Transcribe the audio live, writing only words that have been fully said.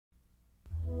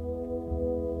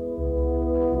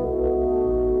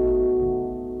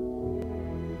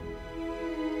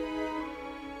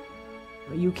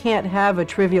can't have a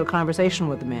trivial conversation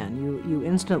with the man. You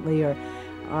instantly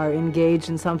are engaged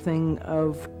in something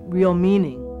of real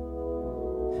meaning.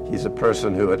 He's a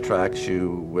person who attracts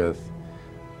you with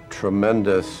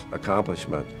tremendous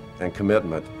accomplishment and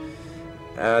commitment.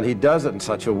 And he does it in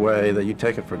such a way that you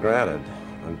take it for granted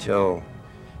until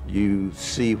you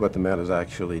see what the man has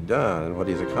actually done and what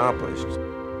he's accomplished.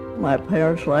 My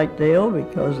parents liked Dale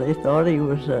because they thought he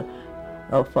was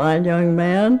a fine young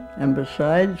man, and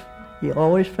besides, he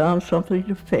always found something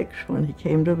to fix when he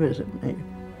came to visit me.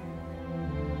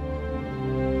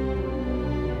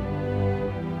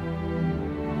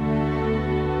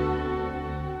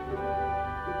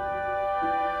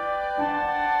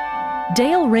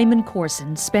 Dale Raymond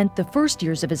Corson spent the first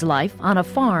years of his life on a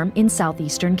farm in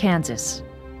southeastern Kansas.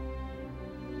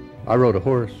 I rode a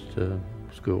horse to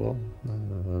school.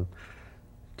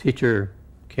 Teacher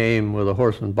came with a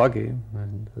horse and buggy,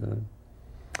 and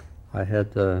I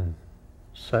had to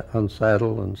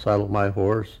unsaddle and saddle my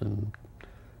horse and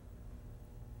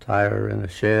tie her in a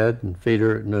shed and feed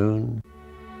her at noon.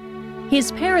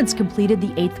 His parents completed the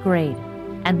 8th grade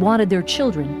and wanted their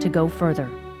children to go further.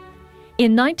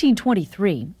 In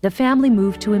 1923, the family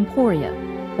moved to Emporia,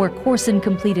 where Corson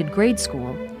completed grade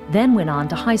school, then went on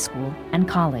to high school and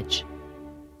college.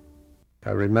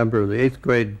 I remember the 8th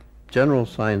grade general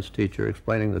science teacher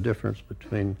explaining the difference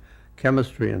between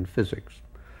chemistry and physics.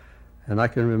 And I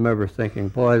can remember thinking,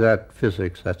 boy, that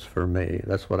physics, that's for me.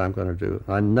 That's what I'm going to do.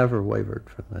 I never wavered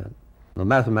from that. The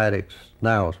mathematics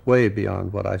now is way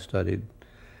beyond what I studied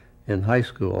in high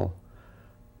school,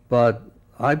 but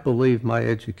I believe my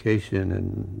education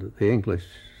in the English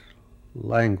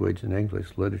language and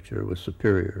English literature was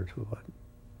superior to what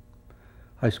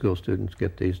high school students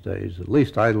get these days. At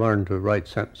least I learned to write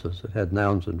sentences that had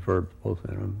nouns and verbs both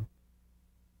in them.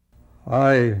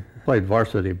 I played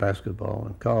varsity basketball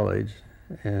in college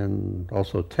and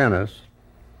also tennis.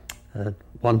 At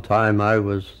one time I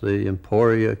was the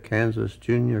Emporia, Kansas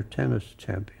junior tennis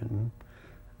champion,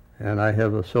 and I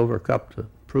have a silver cup to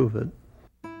prove it.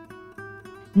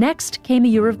 Next came a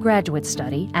year of graduate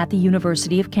study at the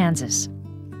University of Kansas.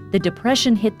 The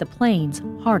Depression hit the plains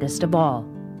hardest of all.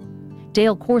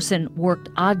 Dale Corson worked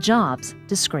odd jobs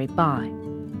to scrape by.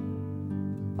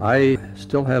 I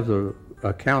still have the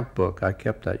account book I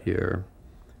kept that year.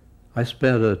 I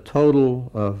spent a total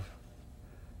of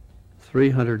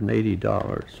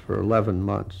 $380 for 11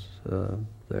 months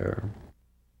there.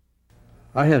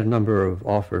 I had a number of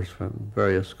offers from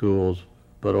various schools,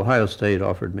 but Ohio State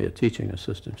offered me a teaching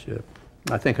assistantship,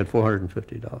 I think at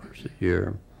 $450 a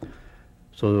year.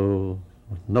 So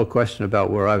no question about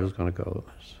where I was going to go.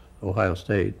 Ohio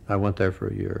State. I went there for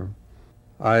a year.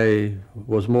 I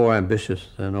was more ambitious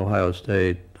than Ohio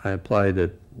State. I applied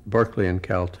at Berkeley and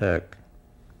Caltech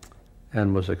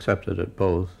and was accepted at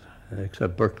both,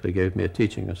 except Berkeley gave me a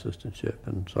teaching assistantship,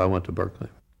 and so I went to Berkeley.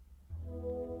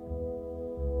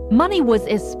 Money was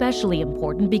especially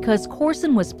important because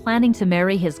Corson was planning to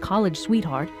marry his college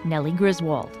sweetheart, Nellie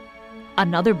Griswold.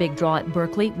 Another big draw at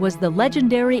Berkeley was the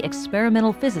legendary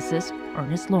experimental physicist,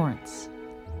 Ernest Lawrence.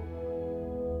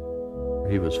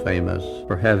 He was famous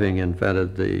for having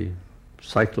invented the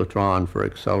cyclotron for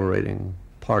accelerating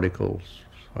particles,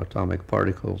 atomic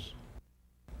particles.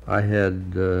 I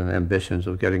had ambitions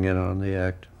of getting in on the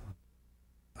act.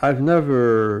 I've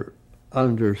never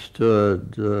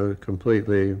understood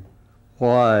completely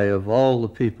why, of all the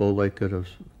people they could have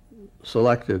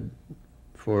selected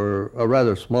for a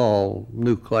rather small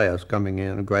new class coming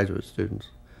in, graduate students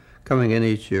coming in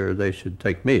each year, they should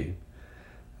take me.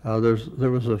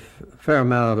 There was a fair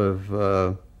amount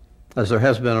of, as there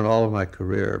has been in all of my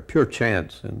career, pure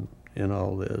chance in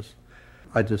all this.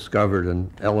 I discovered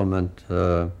an element,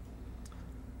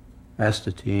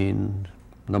 astatine,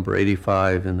 number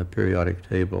 85 in the periodic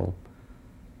table,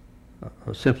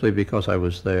 simply because I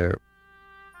was there.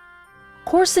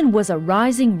 Corson was a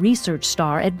rising research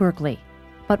star at Berkeley,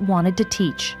 but wanted to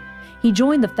teach. He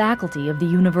joined the faculty of the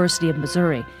University of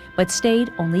Missouri, but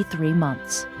stayed only 3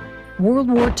 months. World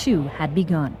War II had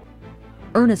begun.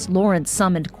 Ernest Lawrence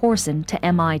summoned Corson to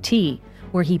MIT,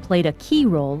 where he played a key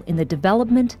role in the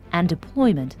development and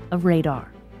deployment of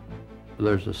radar.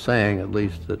 There's a saying, at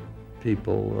least, that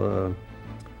people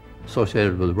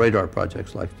associated with radar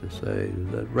projects like to say,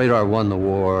 that radar won the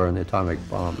war and the atomic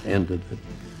bomb ended it.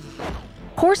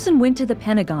 Corson went to the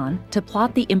Pentagon to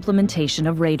plot the implementation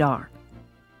of radar.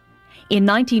 In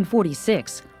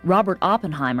 1946, Robert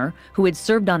Oppenheimer, who had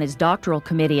served on his doctoral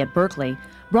committee at Berkeley,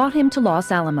 brought him to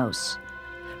Los Alamos.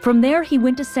 From there, he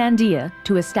went to Sandia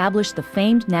to establish the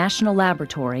famed National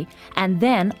Laboratory, and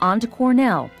then on to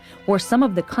Cornell, where some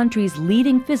of the country's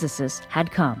leading physicists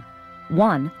had come.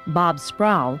 One, Bob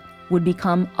Sproul, would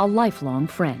become a lifelong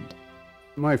friend.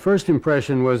 My first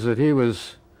impression was that he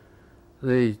was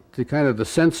the kind of the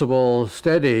sensible,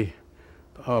 steady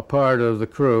part of the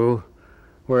crew,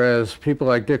 whereas people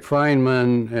like Dick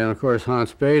Feynman and, of course,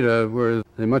 Hans Bethe were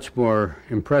the much more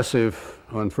impressive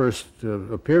on first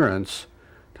appearance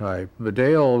type. But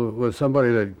Dale was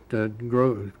somebody that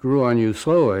grew on you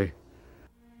slowly.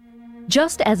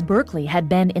 Just as Berkeley had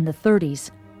been in the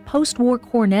 30s, post-war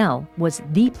Cornell was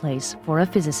the place for a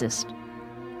physicist.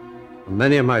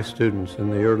 Many of my students in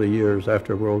the early years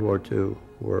after World War II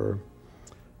were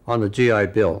on the GI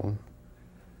Bill.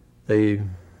 They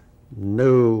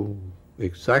knew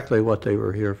exactly what they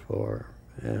were here for,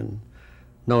 and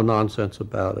no nonsense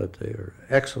about it. They were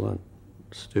excellent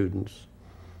students.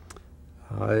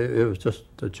 It was just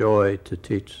a joy to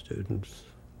teach students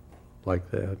like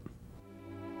that.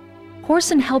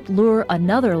 Corson helped lure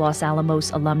another Los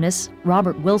Alamos alumnus,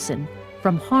 Robert Wilson,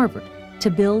 from Harvard to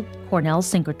build Cornell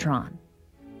synchrotron.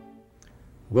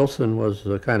 Wilson was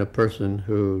the kind of person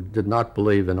who did not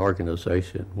believe in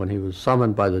organization. When he was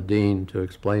summoned by the dean to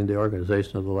explain the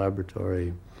organization of the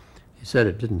laboratory, he said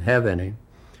it didn't have any,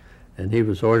 and he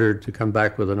was ordered to come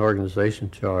back with an organization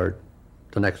chart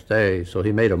the next day. So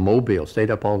he made a mobile,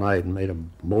 stayed up all night and made a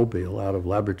mobile out of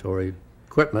laboratory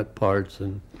equipment parts,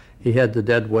 and he had the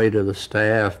dead weight of the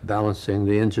staff balancing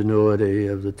the ingenuity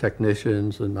of the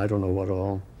technicians and I don't know what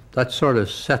all. That sort of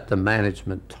set the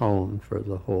management tone for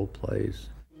the whole place.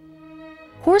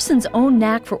 Corson's own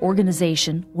knack for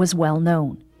organization was well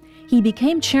known. He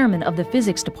became chairman of the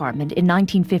physics department in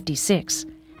 1956,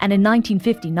 and in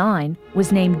 1959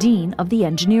 was named dean of the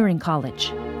engineering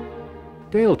college.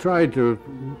 Dale tried to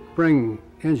bring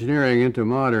engineering into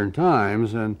modern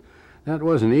times, and that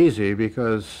wasn't easy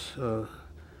because a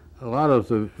lot of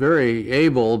the very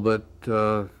able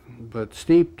but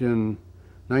steeped in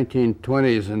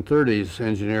 1920s and 30s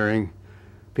engineering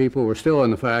people were still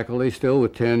in the faculty, still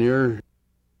with tenure.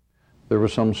 There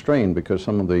was some strain because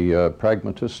some of the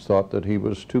pragmatists thought that he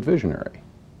was too visionary,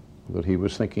 that he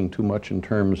was thinking too much in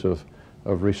terms of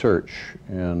research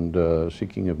and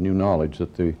seeking of new knowledge,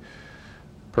 that the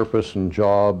purpose and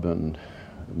job and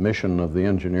mission of the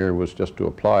engineer was just to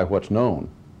apply what's known.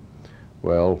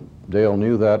 Well, Dale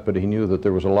knew that, but he knew that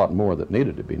there was a lot more that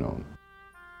needed to be known.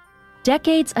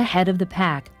 Decades ahead of the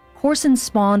pack, Corson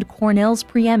spawned Cornell's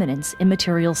preeminence in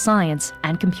material science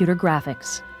and computer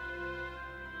graphics.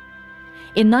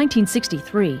 In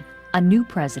 1963, a new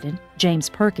president, James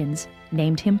Perkins,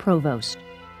 named him provost.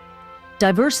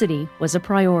 Diversity was a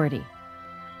priority.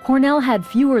 Cornell had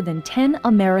fewer than 10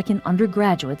 American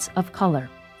undergraduates of color.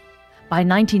 By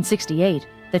 1968,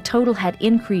 the total had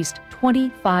increased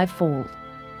 25-fold,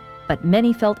 but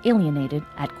many felt alienated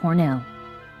at Cornell.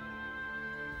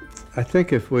 I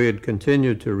think if we had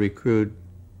continued to recruit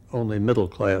only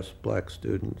middle-class black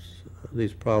students,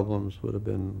 these problems would have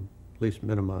been at least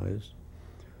minimized.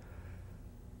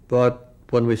 But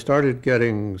when we started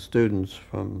getting students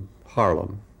from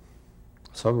Harlem,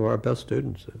 some of our best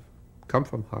students have come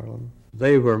from Harlem,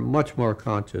 they were much more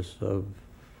conscious of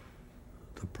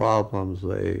the problems.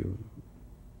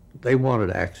 They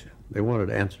wanted action. They wanted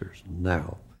answers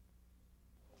now.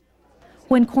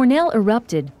 When Cornell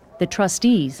erupted, the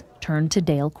trustees turned to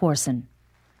Dale Corson.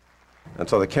 And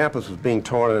so the campus was being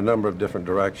torn in a number of different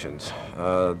directions.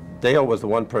 Dale was the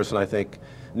one person I think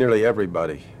nearly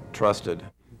everybody trusted.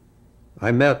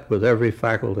 I met with every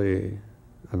faculty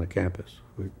on the campus.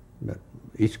 We met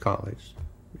each college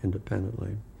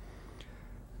independently,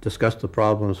 discussed the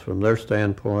problems from their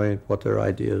standpoint, what their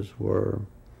ideas were.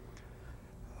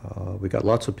 We got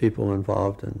lots of people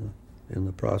involved in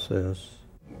the process.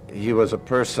 He was a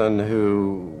person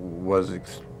who was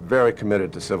very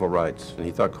committed to civil rights, and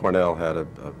he thought Cornell had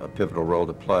a pivotal role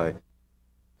to play.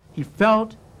 He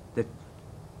felt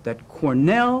that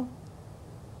Cornell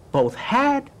both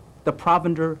had the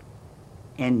provender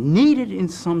and needed, in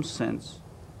some sense,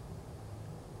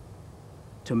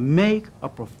 to make a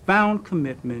profound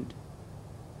commitment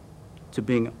to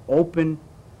being open,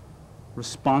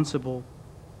 responsible,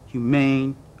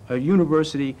 humane, a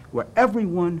university where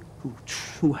everyone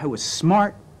who was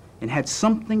smart and had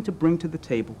something to bring to the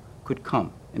table could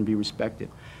come and be respected.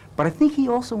 But I think he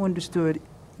also understood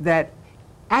that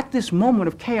at this moment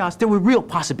of chaos, there were real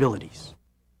possibilities.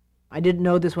 I didn't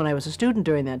know this when I was a student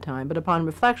during that time, but upon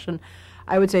reflection,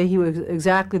 I would say he was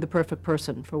exactly the perfect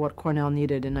person for what Cornell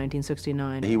needed in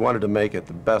 1969. He wanted to make it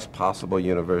the best possible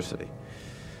university.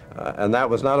 And that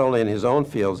was not only in his own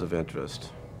fields of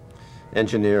interest,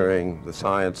 engineering, the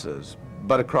sciences,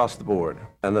 but across the board.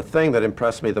 And the thing that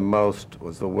impressed me the most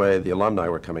was the way the alumni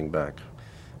were coming back.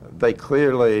 They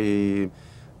clearly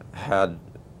had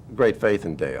great faith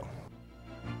in Dale.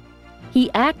 He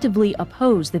actively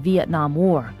opposed the Vietnam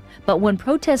War, but when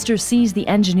protesters seized the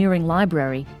engineering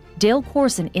library, Dale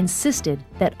Corson insisted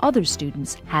that other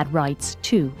students had rights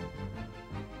too.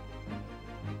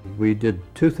 We did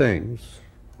two things.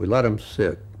 We let him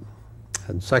sit,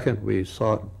 and second, we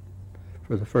sought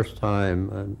for the first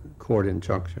time a court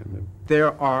injunction.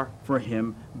 There are, for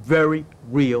him, very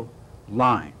real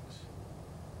lines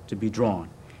to be drawn.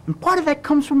 And part of that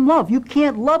comes from love. You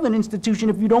can't love an institution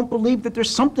if you don't believe that there's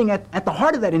something at the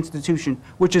heart of that institution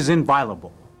which is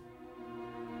inviolable.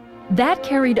 That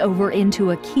carried over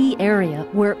into a key area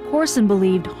where Corson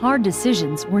believed hard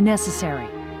decisions were necessary: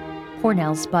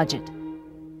 Cornell's budget.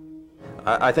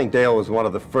 I think Dale was one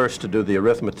of the first to do the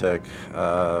arithmetic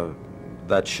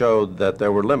that showed that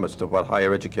there were limits to what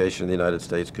higher education in the United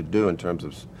States could do in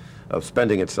terms of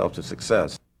spending itself to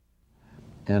success.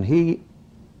 And he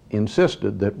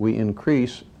insisted that we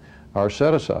increase our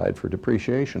set-aside for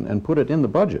depreciation and put it in the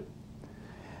budget.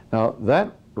 Now,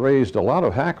 that raised a lot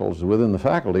of hackles within the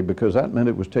faculty because that meant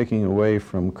it was taking away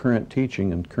from current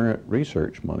teaching and current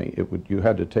research money. You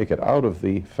had to take it out of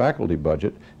the faculty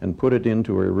budget and put it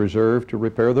into a reserve to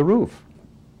repair the roof.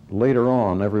 Later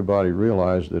on, everybody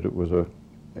realized that it was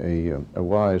a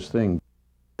wise thing.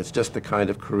 It's just the kind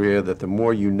of career that the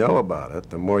more you know about it,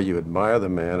 the more you admire the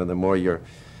man and the more you're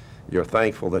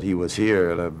thankful that he was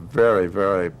here at a very,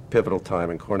 very pivotal time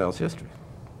in Cornell's history.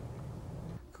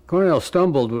 Cornell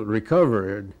stumbled but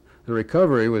recovered. The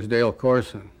recovery was Dale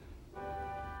Corson.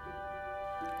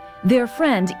 Their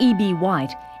friend E.B.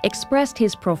 White expressed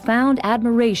his profound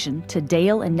admiration to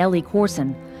Dale and Nellie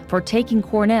Corson for taking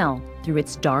Cornell through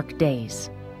its dark days.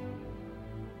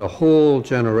 A whole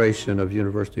generation of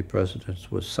university presidents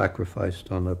was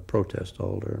sacrificed on the protest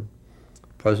altar.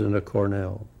 President of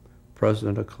Cornell,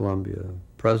 President of Columbia,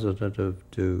 President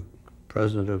of Duke,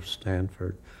 President of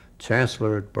Stanford,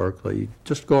 Chancellor at Berkeley.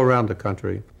 Just go around the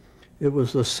country. It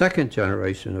was the second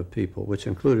generation of people, which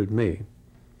included me,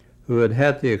 who had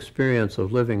had the experience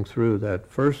of living through that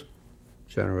first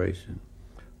generation,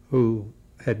 who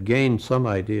had gained some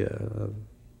idea of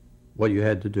what you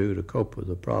had to do to cope with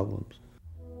the problems.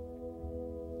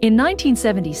 In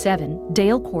 1977,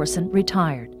 Dale Corson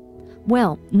retired.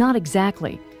 Well, not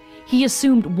exactly. He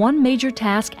assumed one major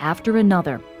task after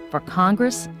another for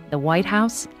Congress, the White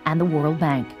House, and the World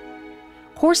Bank.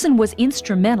 Corson was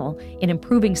instrumental in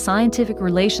improving scientific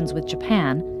relations with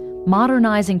Japan,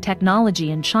 modernizing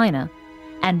technology in China,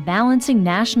 and balancing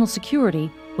national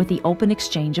security with the open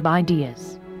exchange of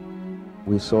ideas.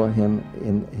 We saw him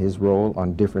in his role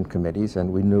on different committees,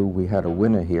 and we knew we had a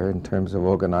winner here in terms of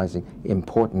organizing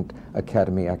important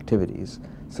academy activities,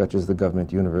 such as the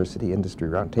Government University Industry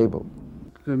Roundtable.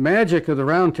 The magic of the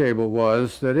Roundtable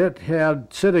was that it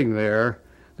had sitting there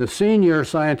the senior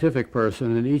scientific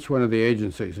person in each one of the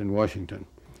agencies in Washington.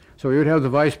 So we would have the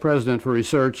vice president for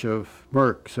research of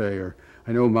Merck, say, or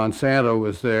I know Monsanto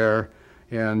was there,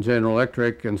 and General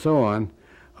Electric, and so on.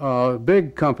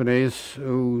 Big companies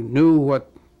who knew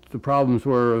what the problems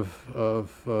were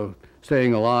of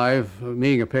staying alive,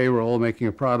 meeting a payroll, making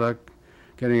a product,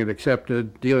 getting it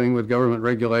accepted, dealing with government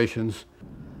regulations.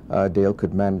 Dale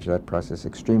could manage that process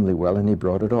extremely well, and he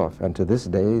brought it off. And to this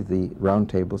day, the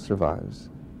Roundtable survives.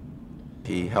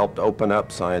 He helped open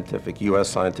up U.S.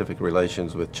 scientific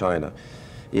relations with China.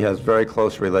 He has very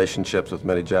close relationships with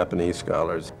many Japanese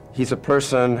scholars. He's a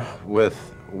person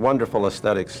with wonderful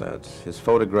aesthetic sense. His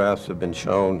photographs have been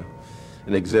shown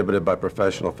and exhibited by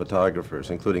professional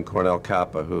photographers, including Cornell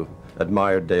Kappa, who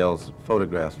admired Dale's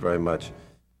photographs very much.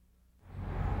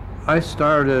 I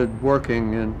started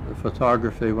working in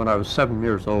photography when I was 7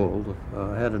 years old.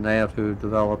 I had an aunt who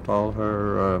developed all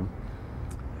her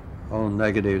own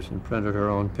negatives and printed her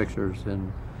own pictures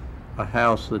in a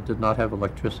house that did not have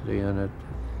electricity in it.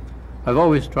 I've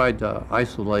always tried to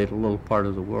isolate a little part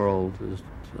of the world,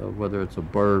 whether it's a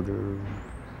bird or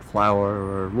flower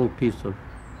or a little piece of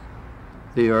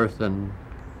the earth, and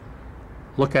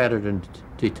look at it in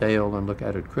detail and look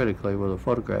at it critically with a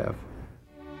photograph.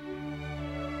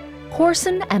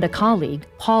 Corson and a colleague,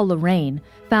 Paul Lorraine,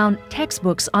 found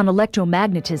textbooks on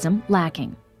electromagnetism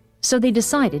lacking, so they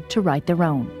decided to write their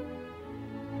own.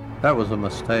 That was a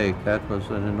mistake. That was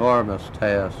an enormous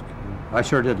task. I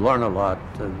sure did learn a lot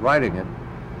writing it.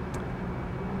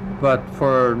 But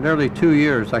for nearly 2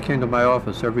 years, I came to my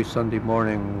office every Sunday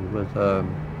morning with a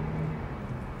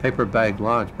paper bag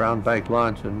lunch, brown bag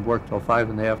lunch, and worked till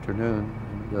 5 in the afternoon,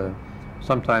 and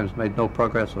sometimes made no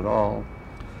progress at all.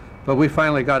 But we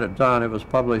finally got it done. It was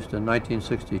published in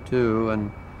 1962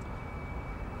 and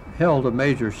held a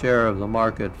major share of the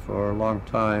market for a long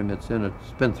time. It's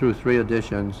been through 3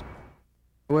 editions.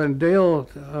 When Dale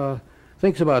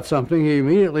thinks about something, he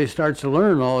immediately starts to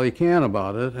learn all he can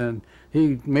about it, and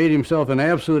he made himself an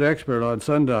absolute expert on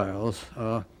sundials,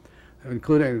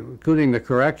 including the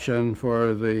correction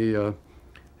for the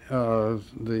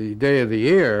day of the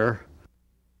year.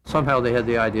 Somehow they had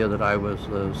the idea that I was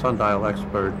the sundial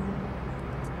expert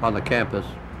on the campus,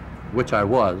 which I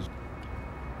was.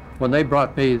 When they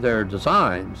brought me their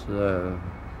designs,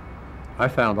 I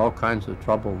found all kinds of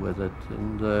trouble with it,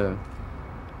 and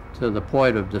to the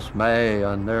point of dismay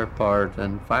on their part,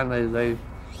 and finally they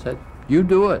said, "You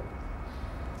do it."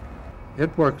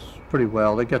 It works pretty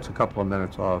well. It gets a couple of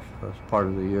minutes off as part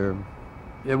of the year.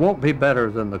 It won't be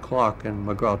better than the clock in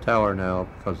McGraw Tower now,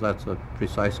 because that's a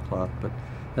precise clock, but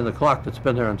in the clock that's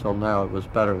been there until now, it was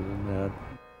better than that.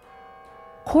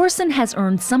 Corson has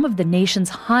earned some of the nation's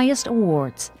highest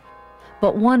awards,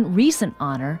 but one recent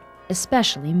honor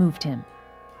especially moved him.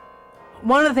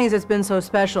 One of the things that's been so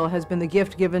special has been the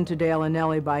gift given to Dale and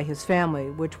Nellie by his family,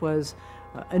 which was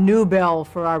a new bell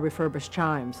for our refurbished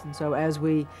chimes. And so as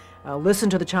we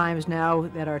listen to the chimes now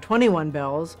that are 21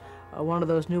 bells, one of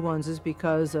those new ones is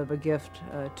because of a gift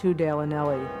to Dale and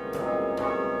Nellie.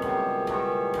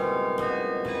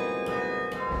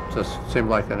 Just seemed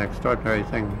like an extraordinary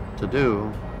thing to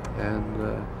do,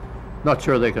 and not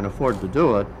sure they can afford to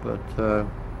do it, but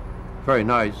very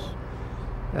nice.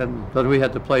 But we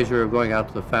had the pleasure of going out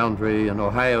to the foundry in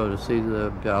Ohio to see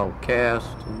the bell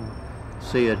cast and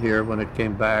see it here when it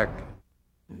came back.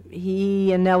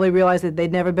 He and Nellie realized that they'd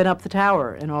never been up the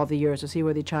tower in all the years to see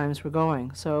where the chimes were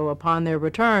going. So upon their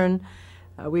return,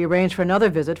 we arranged for another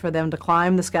visit for them to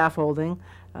climb the scaffolding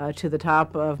to the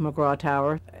top of McGraw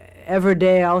Tower. Ever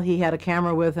Dale, he had a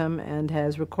camera with him and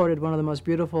has recorded one of the most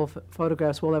beautiful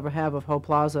photographs we'll ever have of Ho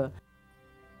Plaza.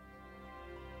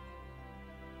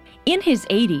 In his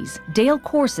 80s, Dale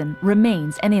Corson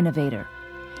remains an innovator.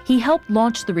 He helped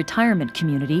launch the retirement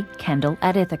community, Kendall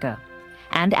at Ithaca.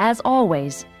 And as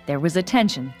always, there was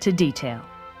attention to detail.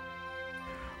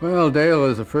 Well, Dale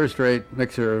is a first-rate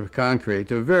mixer of concrete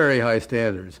to very high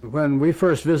standards. When we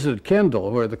first visited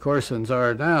Kendall, where the Corsons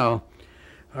are now,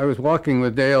 I was walking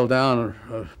with Dale down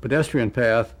a pedestrian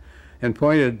path and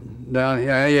pointed down,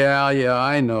 yeah,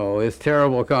 I know, it's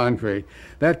terrible concrete.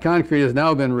 That concrete has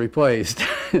now been replaced.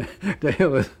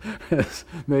 Dale has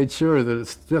made sure that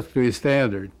it's just to his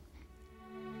standard.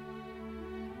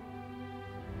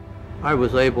 I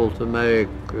was able to make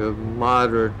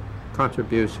moderate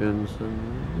contributions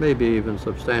and maybe even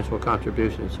substantial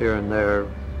contributions here and there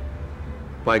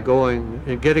by going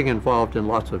and getting involved in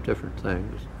lots of different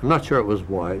things. I'm not sure it was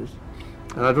wise,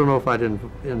 and I don't know if I'd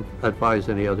advise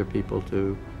any other people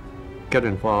to get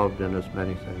involved in as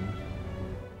many things.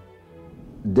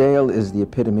 Dale is the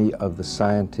epitome of the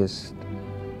scientist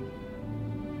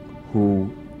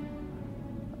who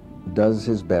does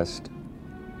his best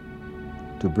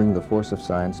to bring the force of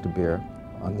science to bear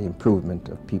on the improvement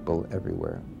of people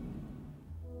everywhere.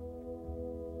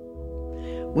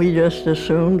 We just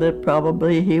assumed that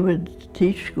probably he would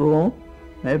teach school,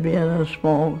 maybe in a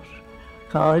small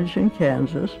college in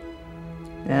Kansas,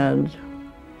 and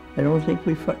I don't think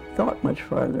we thought much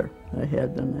farther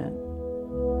ahead than that.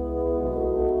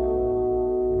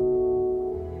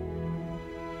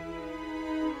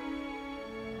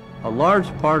 A large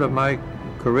part of my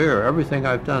career, everything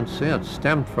I've done since,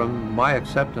 stemmed from my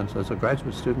acceptance as a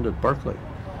graduate student at Berkeley.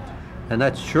 And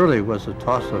that surely was a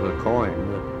toss of a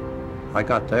coin that I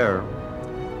got there.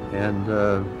 And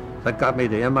that got me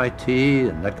to MIT,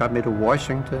 and that got me to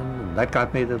Washington, and that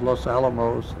got me to Los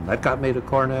Alamos, and that got me to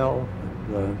Cornell.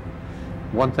 And,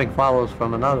 one thing follows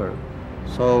from another.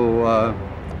 So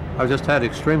I've just had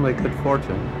extremely good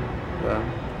fortune.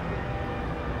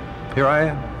 Here I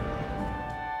am.